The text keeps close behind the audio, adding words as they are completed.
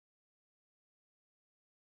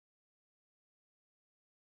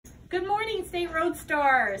Good morning, State Road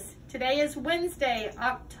Stars. Today is Wednesday,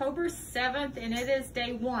 October 7th, and it is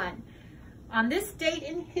day 1. On this date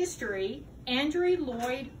in history, Andrew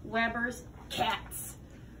Lloyd Webber's Cats,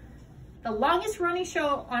 the longest running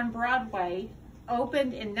show on Broadway,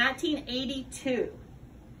 opened in 1982.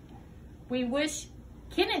 We wish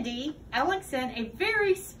Kennedy Ellingson a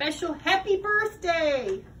very special happy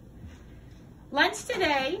birthday. Lunch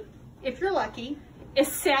today, if you're lucky, is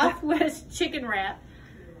Southwest chicken wrap,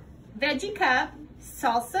 veggie cup,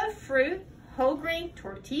 salsa, fruit, whole grain,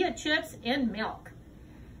 tortilla chips, and milk.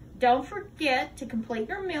 Don't forget to complete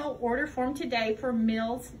your meal order form today for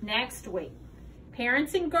meals next week.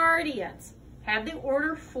 Parents and guardians have the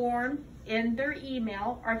order form in their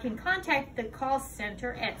email or can contact the call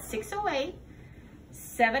center at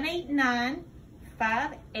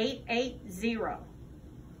 608-789-5880.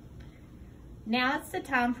 Now it's the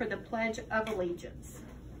time for the Pledge of Allegiance.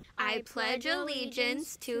 I pledge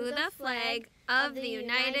allegiance to the flag of the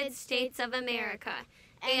United States of America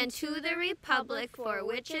and to the republic for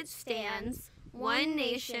which it stands, one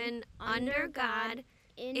nation, under God,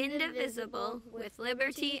 indivisible, with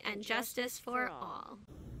liberty and justice for all.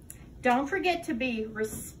 Don't forget to be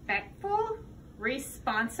respectful,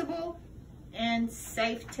 responsible, and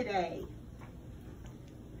safe today.